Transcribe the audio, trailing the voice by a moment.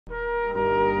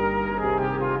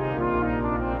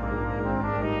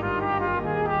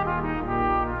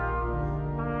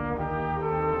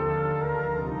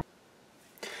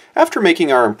After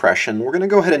making our impression, we're going to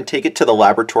go ahead and take it to the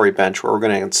laboratory bench where we're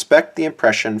going to inspect the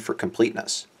impression for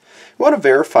completeness. We want to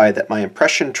verify that my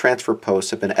impression transfer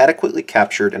posts have been adequately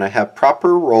captured and I have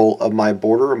proper roll of my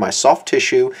border of my soft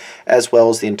tissue as well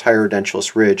as the entire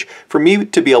edentulous ridge for me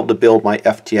to be able to build my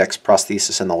F-Tx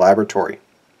prosthesis in the laboratory.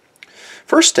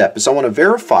 First step is I want to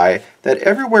verify that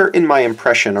everywhere in my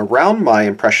impression, around my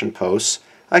impression posts,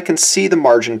 I can see the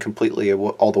margin completely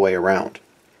all the way around.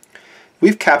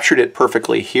 We've captured it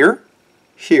perfectly here,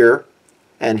 here,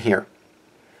 and here.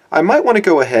 I might want to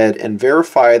go ahead and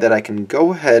verify that I can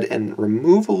go ahead and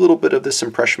remove a little bit of this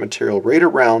impression material right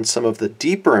around some of the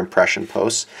deeper impression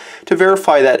posts to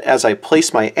verify that as I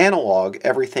place my analog,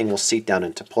 everything will seat down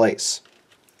into place.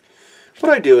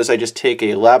 What I do is I just take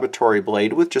a laboratory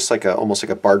blade with just like almost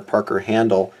like a Bard Parker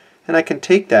handle, and I can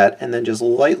take that and then just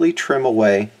lightly trim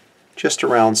away just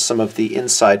around some of the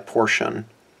inside portion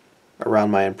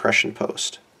around my impression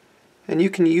post. And you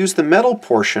can use the metal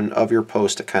portion of your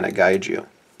post to kind of guide you.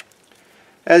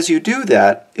 As you do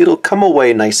that, it'll come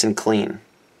away nice and clean.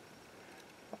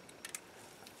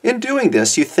 In doing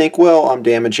this, you think, well, I'm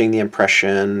damaging the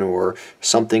impression or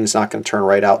something's not going to turn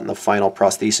right out in the final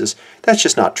prosthesis. That's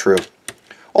just not true.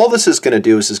 All this is going to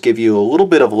do is give you a little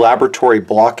bit of laboratory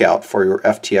blockout for your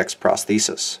F-Tx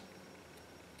prosthesis.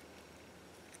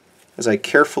 As I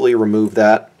carefully remove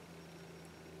that,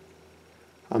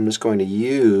 I'm just going to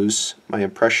use my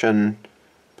impression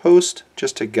post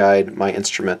just to guide my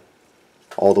instrument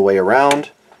all the way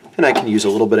around, and I can use a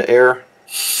little bit of air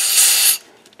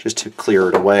just to clear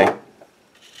it away.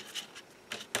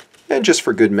 And just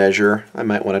for good measure, I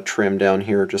might want to trim down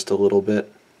here just a little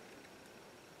bit.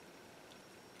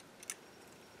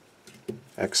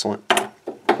 Excellent. A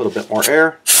little bit more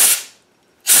air.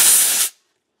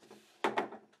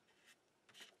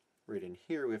 Right in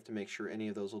here, we have to make sure any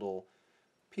of those little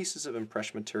pieces of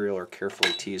impression material are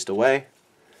carefully teased away.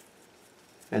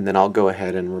 And then I'll go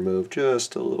ahead and remove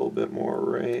just a little bit more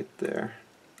right there.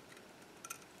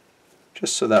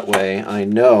 Just so that way I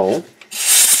know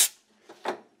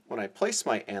when I place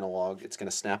my analog, it's going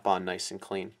to snap on nice and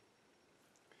clean.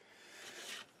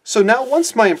 So now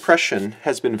once my impression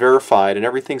has been verified and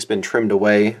everything's been trimmed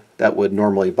away that would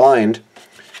normally bind,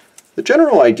 the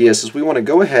general idea is we want to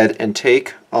go ahead and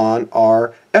take on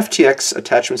our F-Tx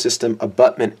attachment system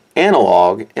abutment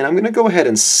analog, and I'm going to go ahead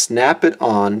and snap it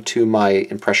on to my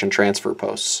impression transfer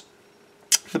posts.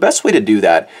 The best way to do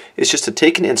that is just to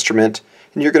take an instrument,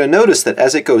 and you're going to notice that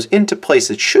as it goes into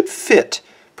place, it should fit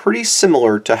pretty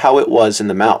similar to how it was in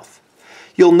the mouth.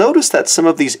 You'll notice that some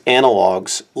of these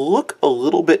analogs look a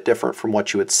little bit different from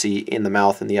what you would see in the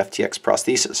mouth in the F-Tx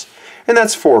prosthesis, and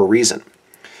that's for a reason.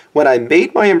 When I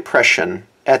made my impression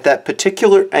at that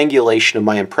particular angulation of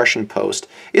my impression post,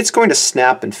 it's going to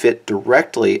snap and fit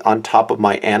directly on top of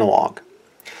my analog.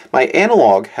 My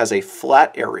analog has a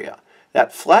flat area.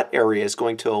 That flat area is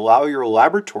going to allow your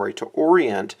laboratory to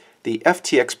orient the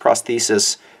F-Tx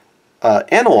prosthesis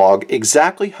analog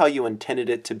exactly how you intended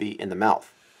it to be in the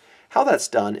mouth. How that's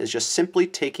done is just simply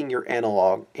taking your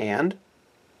analog and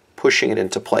pushing it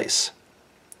into place.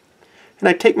 And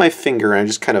I take my finger and I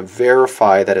just kind of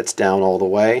verify that it's down all the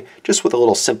way, just with a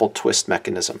little simple twist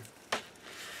mechanism.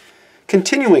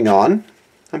 Continuing on,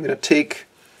 I'm going to take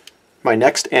my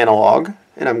next analog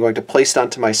and I'm going to place it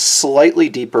onto my slightly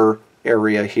deeper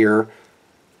area here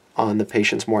on the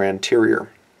patient's more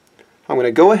anterior. I'm going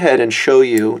to go ahead and show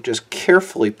you just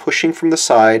carefully pushing from the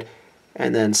side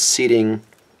and then seating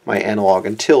my analog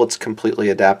until it's completely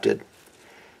adapted.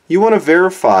 You want to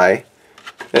verify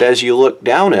that as you look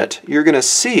down it, you're going to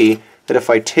see that if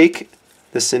I take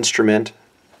this instrument,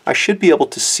 I should be able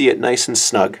to see it nice and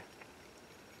snug.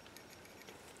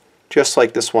 Just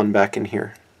like this one back in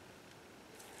here.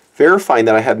 Verifying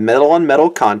that I have metal on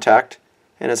metal contact,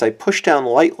 and as I push down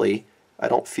lightly, I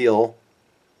don't feel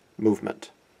movement.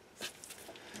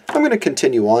 I'm going to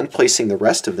continue on placing the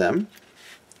rest of them,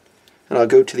 and I'll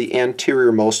go to the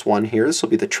anterior most one here. This will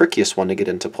be the trickiest one to get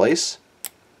into place.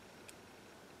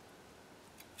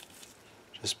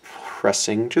 Just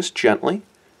pressing just gently.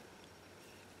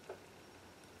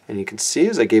 And you can see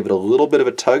as I gave it a little bit of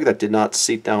a tug, that did not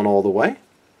seat down all the way.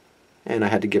 And I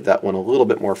had to give that one a little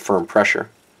bit more firm pressure.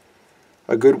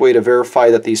 A good way to verify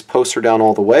that these posts are down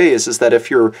all the way is that if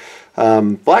your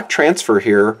black transfer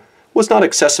here was not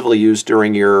excessively used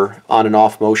during your on and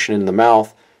off motion in the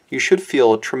mouth, you should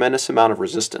feel a tremendous amount of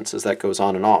resistance as that goes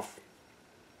on and off.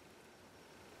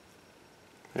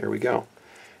 There we go.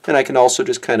 And I can also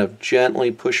just kind of gently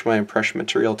push my impression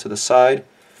material to the side,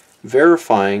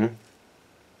 verifying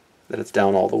that it's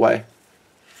down all the way.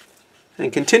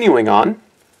 And continuing on, I'm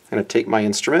going to take my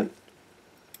instrument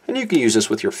And you can use this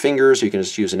with your fingers, you can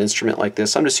just use an instrument like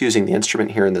this. I'm just using the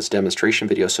instrument here in this demonstration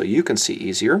video so you can see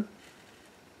easier,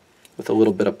 with a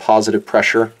little bit of positive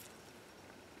pressure.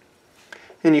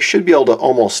 And you should be able to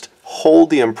almost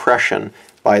hold the impression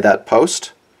by that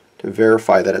post to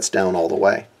verify that it's down all the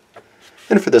way.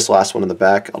 And for this last one in the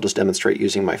back, I'll just demonstrate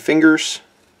using my fingers.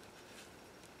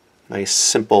 Nice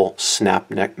simple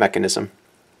snap neck mechanism.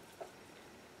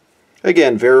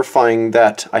 Again, verifying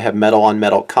that I have metal on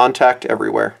metal contact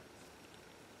everywhere.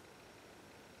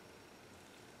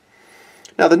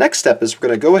 Now the next step is we're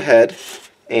going to go ahead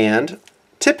and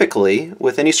typically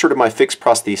with any sort of my fixed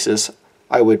prosthesis,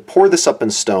 I would pour this up in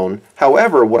stone.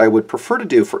 However, what I would prefer to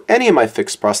do for any of my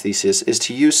fixed prostheses is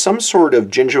to use some sort of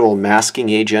gingival masking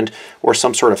agent or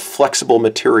some sort of flexible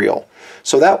material.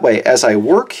 So that way, as I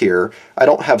work here, I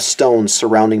don't have stones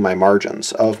surrounding my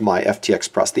margins of my F-Tx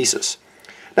prosthesis.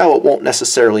 Now it won't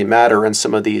necessarily matter in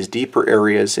some of these deeper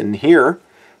areas in here,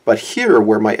 but here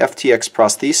where my F-Tx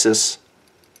prosthesis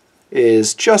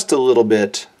is just a little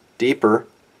bit deeper,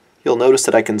 you'll notice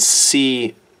that I can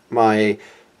see my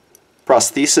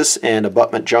prosthesis and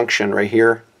abutment junction right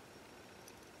here.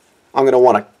 I'm going to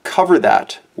want to cover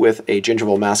that with a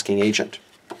gingival masking agent.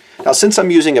 Now since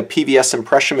I'm using a PVS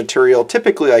impression material,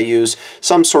 typically I use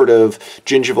some sort of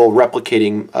gingival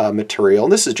replicating material.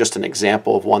 And this is just an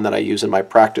example of one that I use in my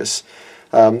practice.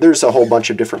 There's a whole bunch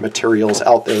of different materials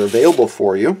out there available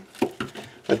for you.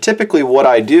 But typically what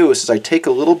I do is I take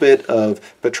a little bit of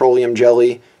petroleum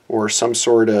jelly or some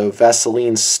sort of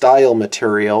Vaseline style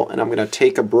material, and I'm going to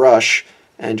take a brush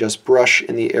and just brush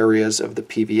in the areas of the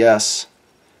PVS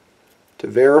to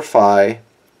verify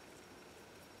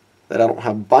that I don't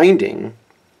have binding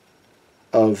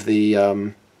of the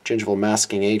gingival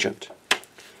masking agent.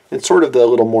 In sort of the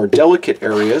little more delicate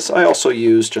areas, I also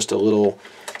use just a little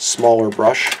smaller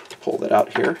brush to pull that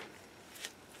out here,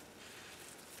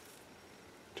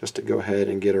 just to go ahead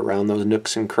and get around those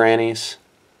nooks and crannies,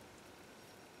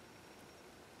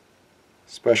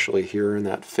 especially here in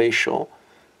that facial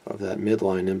of that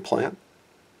midline implant.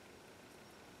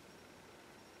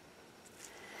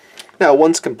 Now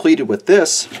once completed with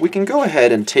this, we can go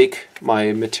ahead and take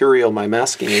my material, my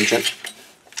masking agent,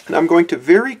 and I'm going to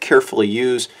very carefully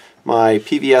use my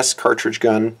PVS cartridge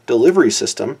gun delivery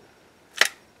system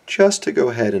just to go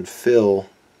ahead and fill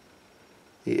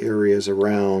the areas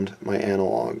around my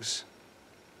analogs.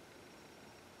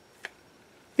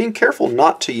 Being careful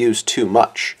not to use too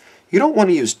much. You don't want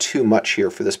to use too much here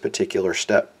for this particular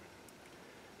step.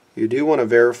 You do want to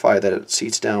verify that it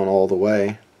seats down all the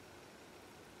way.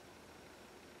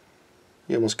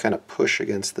 You almost kind of push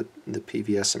against the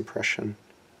PVS impression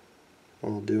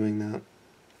while doing that.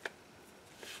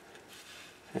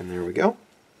 And there we go.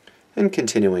 And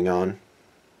continuing on.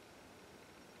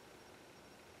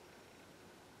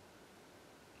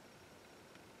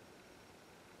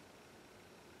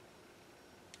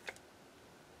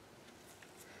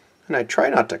 And I try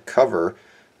not to cover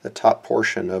the top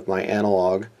portion of my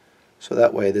analog, so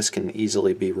that way this can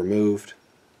easily be removed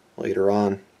later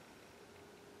on.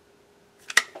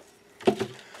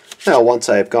 Now once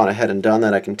I've gone ahead and done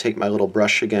that, I can take my little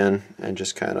brush again and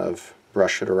just kind of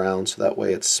brush it around so that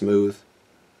way it's smooth.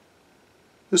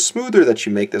 The smoother that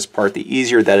you make this part, the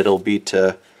easier that it'll be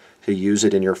to use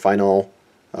it in your final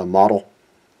model.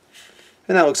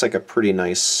 And that looks like a pretty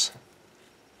nice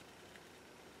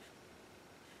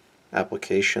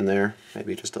application there.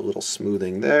 Maybe just a little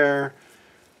smoothing there,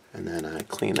 and then I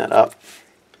clean that up,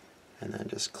 and then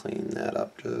just clean that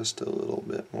up just a little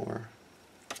bit more.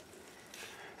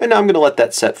 And now I'm going to let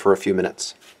that set for a few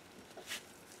minutes.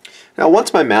 Now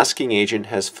once my masking agent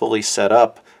has fully set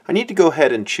up, I need to go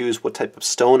ahead and choose what type of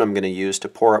stone I'm going to use to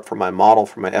pour up for my model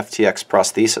for my F-Tx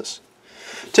prosthesis.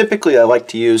 Typically I like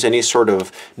to use any sort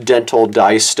of dental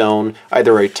die stone,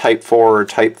 either a type 4 or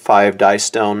type 5 die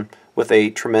stone with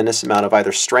a tremendous amount of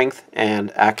either strength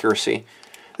and accuracy.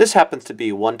 This happens to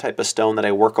be one type of stone that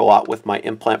I work a lot with my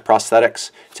implant prosthetics.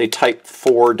 It's a type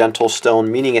 4 dental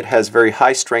stone, meaning it has very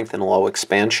high strength and low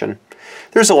expansion.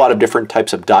 There's a lot of different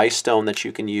types of die stone that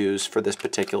you can use for this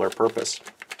particular purpose.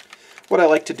 What I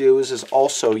like to do is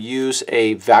also use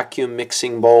a vacuum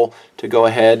mixing bowl to go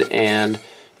ahead and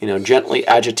gently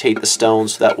agitate the stone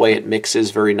so that way it mixes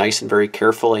very nice and very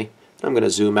carefully. I'm going to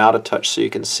zoom out a touch so you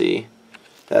can see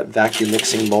that vacuum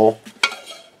mixing bowl.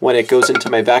 When it goes into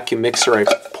my vacuum mixer, I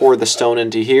pour the stone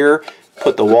into here,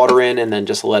 put the water in, and then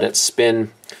just let it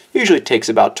spin. Usually takes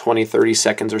about 20-30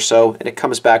 seconds or so, and it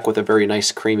comes back with a very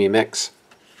nice creamy mix.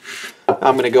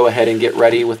 I'm going to go ahead and get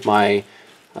ready with my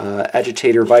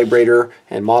agitator vibrator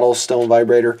and model stone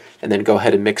vibrator, and then go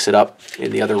ahead and mix it up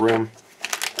in the other room.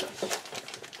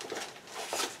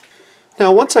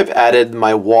 Now once I've added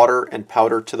my water and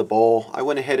powder to the bowl, I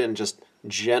went ahead and just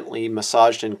gently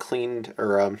massaged and cleaned,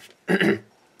 Now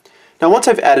once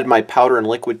I've added my powder and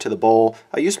liquid to the bowl,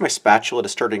 I used my spatula to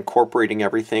start incorporating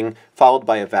everything, followed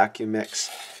by a vacuum mix.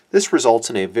 This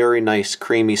results in a very nice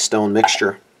creamy stone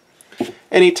mixture.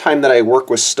 Anytime that I work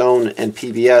with stone and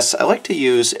PVS, I like to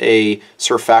use a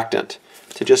surfactant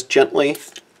to just gently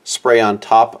spray on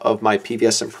top of my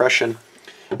PVS impression.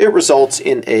 It results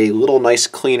in a little nice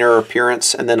cleaner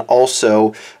appearance, and then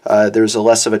also there's a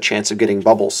less of a chance of getting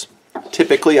bubbles.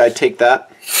 Typically I take that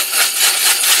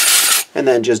and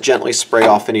then just gently spray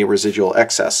off any residual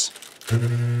excess.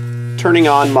 Turning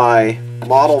on my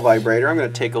model vibrator, I'm going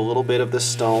to take a little bit of the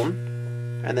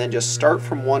stone and then just start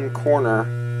from one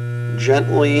corner,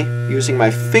 gently using my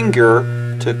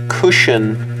finger to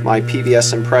cushion my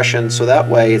PVS impression so that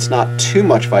way it's not too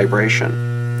much vibration.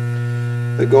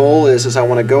 The goal is I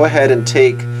want to go ahead and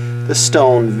take the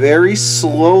stone very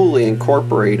slowly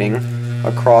incorporating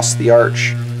across the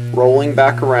arch, rolling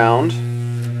back around,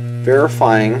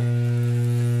 verifying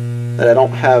that I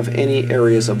don't have any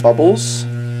areas of bubbles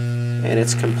and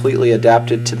it's completely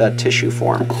adapted to that tissue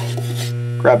form.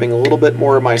 Grabbing a little bit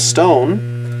more of my stone,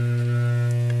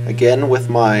 again with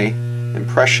my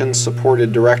impression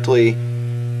supported directly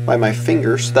by my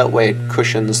fingers, that way it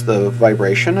cushions the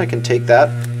vibration. I can take that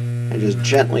and just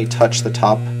gently touch the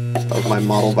top of my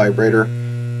model vibrator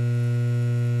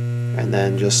and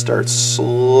then just start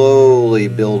slowly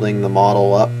building the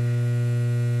model up,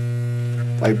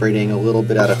 vibrating a little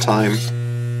bit at a time.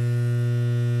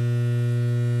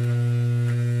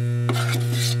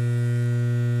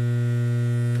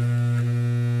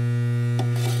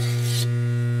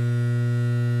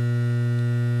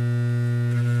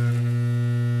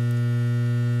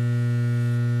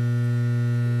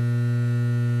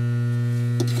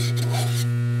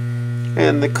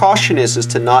 And the caution is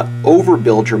to not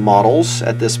overbuild your models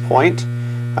at this point.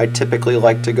 I typically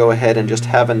like to go ahead and just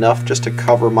have enough just to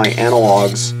cover my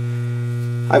analogs.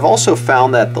 I've also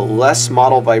found that the less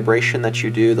model vibration that you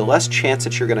do, the less chance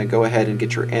that you're going to go ahead and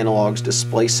get your analogs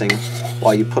displacing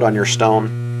while you put on your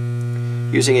stone.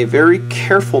 Using a very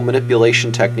careful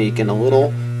manipulation technique and a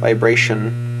little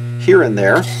vibration here and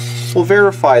there will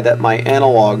verify that my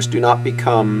analogs do not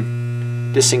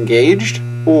become disengaged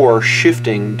or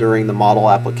shifting during the model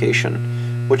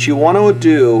application. What you want to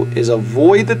do is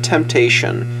avoid the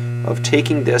temptation of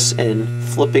taking this and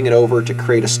flipping it over to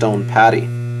create a stone patty.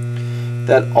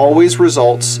 That always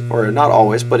results, or not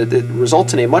always, but it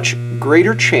results in a much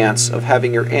greater chance of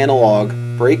having your analog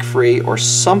break free or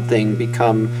something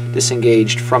become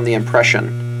disengaged from the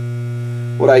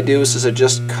impression. What I do is I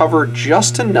just cover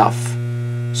just enough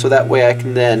so that way I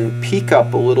can then peek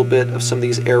up a little bit of some of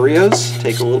these areas,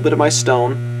 take a little bit of my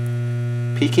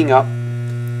stone, peeking up,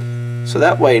 so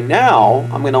that way now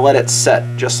I'm going to let it set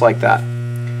just like that.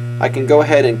 I can go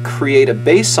ahead and create a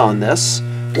base on this.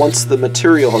 Once the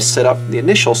material is set up, the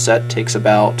initial set takes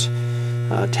about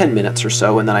 10 minutes or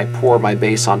so, and then I pour my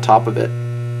base on top of it.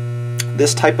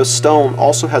 This type of stone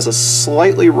also has a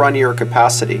slightly runnier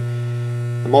capacity.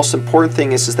 The most important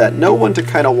thing is that know when to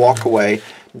kind of walk away.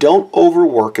 Don't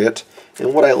overwork it,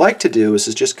 and what I like to do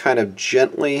is just kind of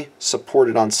gently support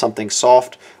it on something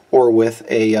soft or with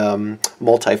a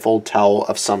multifold towel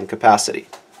of some capacity.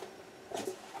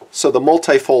 So the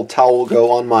multifold towel will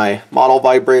go on my model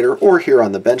vibrator or here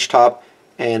on the bench top,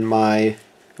 and my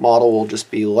model will just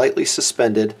be lightly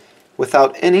suspended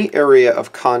without any area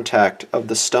of contact of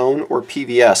the stone or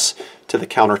PVS to the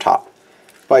countertop.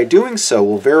 By doing so,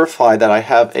 we'll verify that I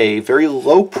have a very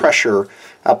low pressure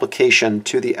application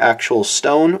to the actual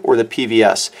stone or the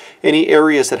PVS. Any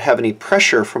areas that have any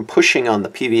pressure from pushing on the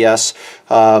PVS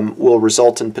will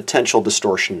result in potential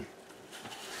distortion.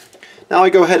 Now I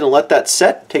go ahead and let that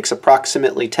set. It takes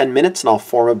approximately 10 minutes and I'll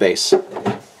form a base.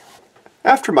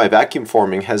 After my vacuum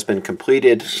forming has been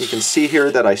completed, you can see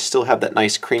here that I still have that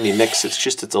nice creamy mix.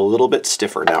 It's a little bit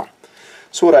stiffer now.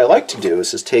 So what I like to do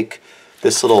is take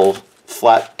this little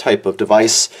flat type of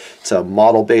device. It's a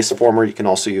model base former. You can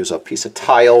also use a piece of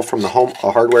tile from the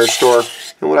hardware store.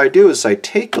 And what I do is I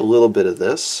take a little bit of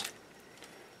this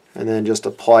and then just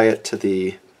apply it to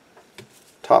the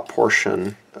top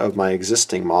portion of my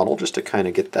existing model just to kind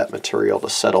of get that material to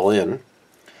settle in.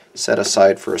 Set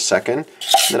aside for a second.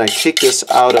 Then I take this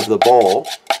out of the bowl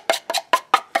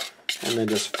and then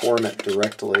just form it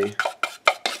directly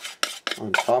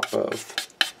on top of.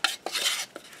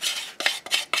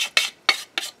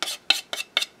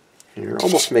 You're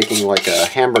almost making like a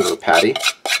hamburger patty.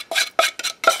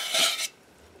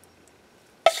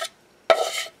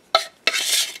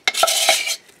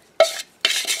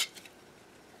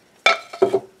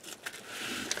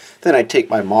 Then I take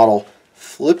my model,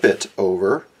 flip it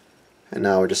over, and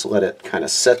now I just let it kind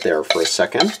of set there for a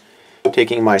second.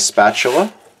 Taking my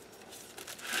spatula,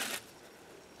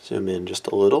 zoom in just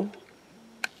a little.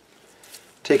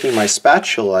 Taking my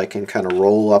spatula, I can kind of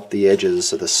roll up the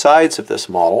edges of the sides of this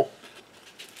model.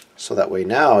 So that way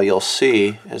now you'll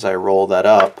see as I roll that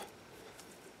up,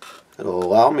 it'll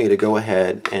allow me to go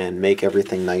ahead and make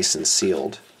everything nice and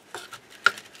sealed.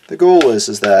 The goal is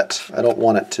that I don't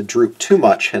want it to droop too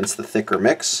much, hence the thicker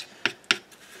mix.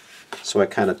 So I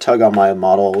kind of tug on my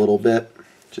model a little bit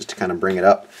just to kind of bring it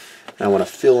up. And I want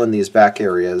to fill in these back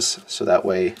areas so that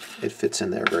way it fits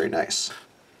in there very nice.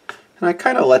 And I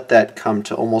kind of let that come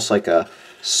to almost like a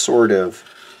sort of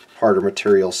harder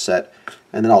material set.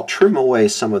 And then I'll trim away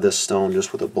some of this stone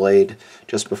just with a blade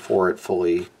just before it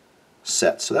fully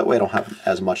sets. So that way I don't have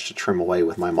as much to trim away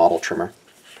with my model trimmer.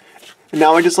 And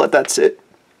now I just let that sit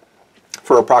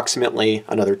for approximately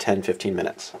another 10-15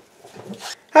 minutes.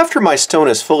 After my stone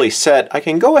is fully set, I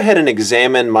can go ahead and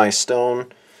examine my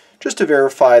stone just to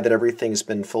verify that everything's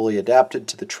been fully adapted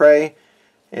to the tray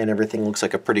and everything looks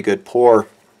like a pretty good pour.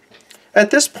 At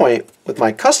this point, with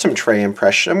my custom tray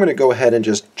impression, I'm going to go ahead and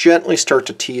just gently start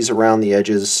to tease around the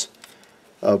edges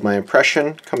of my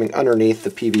impression, coming underneath the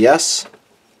PVS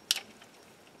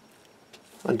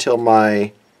until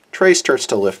my tray starts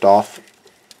to lift off.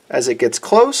 As it gets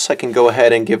close, I can go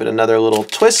ahead and give it another little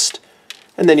twist,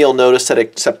 and then you'll notice that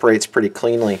it separates pretty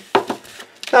cleanly.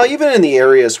 Now, even in the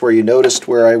areas where you noticed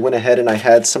where I went ahead and I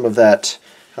had some of that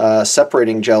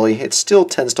separating jelly, it still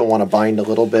tends to want to bind a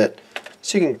little bit.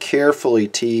 So you can carefully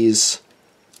tease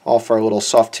off our little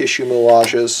soft tissue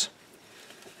moulages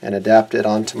and adapt it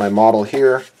onto my model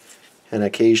here. And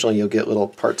occasionally you'll get little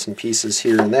parts and pieces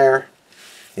here and there.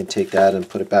 You can take that and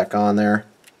put it back on there.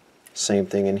 Same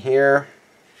thing in here.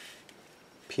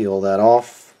 Peel that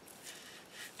off.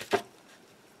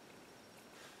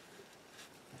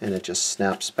 And it just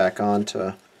snaps back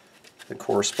onto the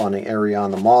corresponding area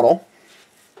on the model.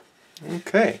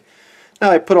 Okay. Now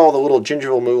I put all the little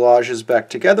gingival moulages back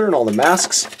together and all the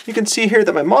masks. You can see here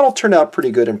that my model turned out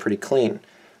pretty good and pretty clean.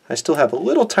 I still have a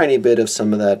little tiny bit of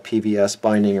some of that PVS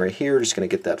binding right here. Just going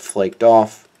to get that flaked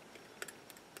off.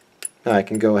 Now I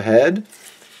can go ahead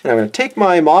and I'm going to take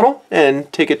my model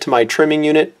and take it to my trimming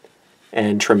unit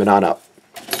and trim it on up.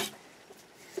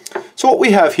 So what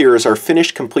we have here is our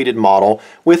finished completed model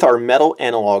with our metal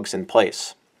analogs in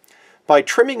place. By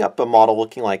trimming up a model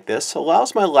looking like this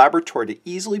allows my laboratory to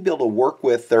easily be able to work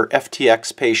with their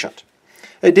F-Tx patient.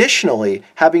 Additionally,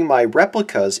 having my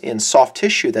replicas in soft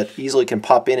tissue that easily can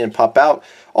pop in and pop out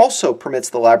also permits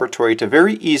the laboratory to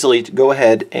very easily go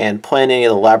ahead and plan any of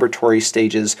the laboratory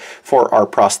stages for our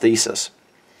prosthesis.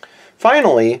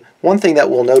 Finally, one thing that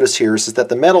we'll notice here is that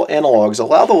the metal analogs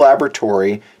allow the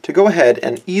laboratory to go ahead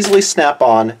and easily snap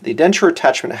on the denture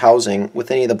attachment housing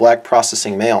with any of the black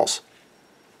processing males.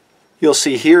 You'll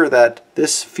see here that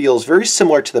this feels very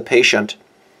similar to the patient.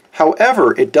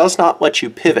 However, it does not let you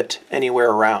pivot anywhere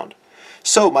around.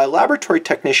 So my laboratory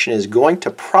technician is going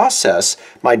to process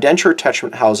my denture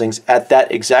attachment housings at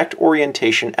that exact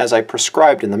orientation as I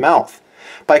prescribed in the mouth.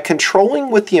 By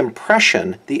controlling with the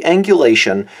impression, the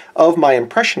angulation of my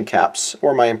impression caps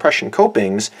or my impression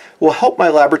copings will help my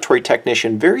laboratory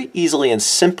technician very easily and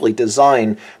simply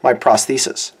design my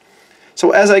prosthesis.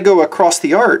 So as I go across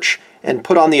the arch and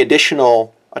put on the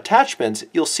additional attachments,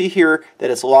 you'll see here that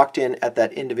it's locked in at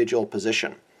that individual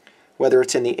position, whether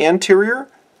it's in the anterior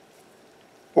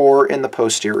or in the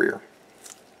posterior.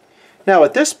 Now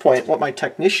at this point, what my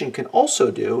technician can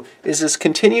also do is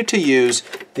continue to use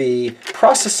the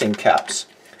processing caps.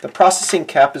 The processing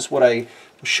cap is what I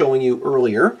was showing you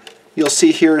earlier. You'll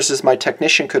see here is my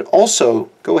technician could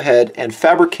also go ahead and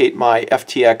fabricate my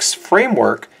F-Tx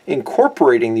framework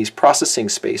incorporating these processing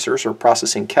spacers or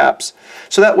processing caps,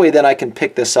 so that way then I can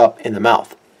pick this up in the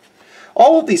mouth.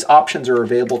 All of these options are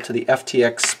available to the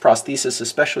F-Tx prosthesis,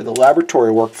 especially the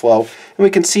laboratory workflow, and we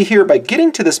can see here by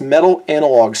getting to this metal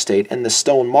analog state and the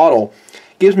stone model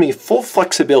gives me full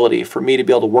flexibility for me to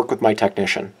be able to work with my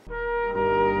technician.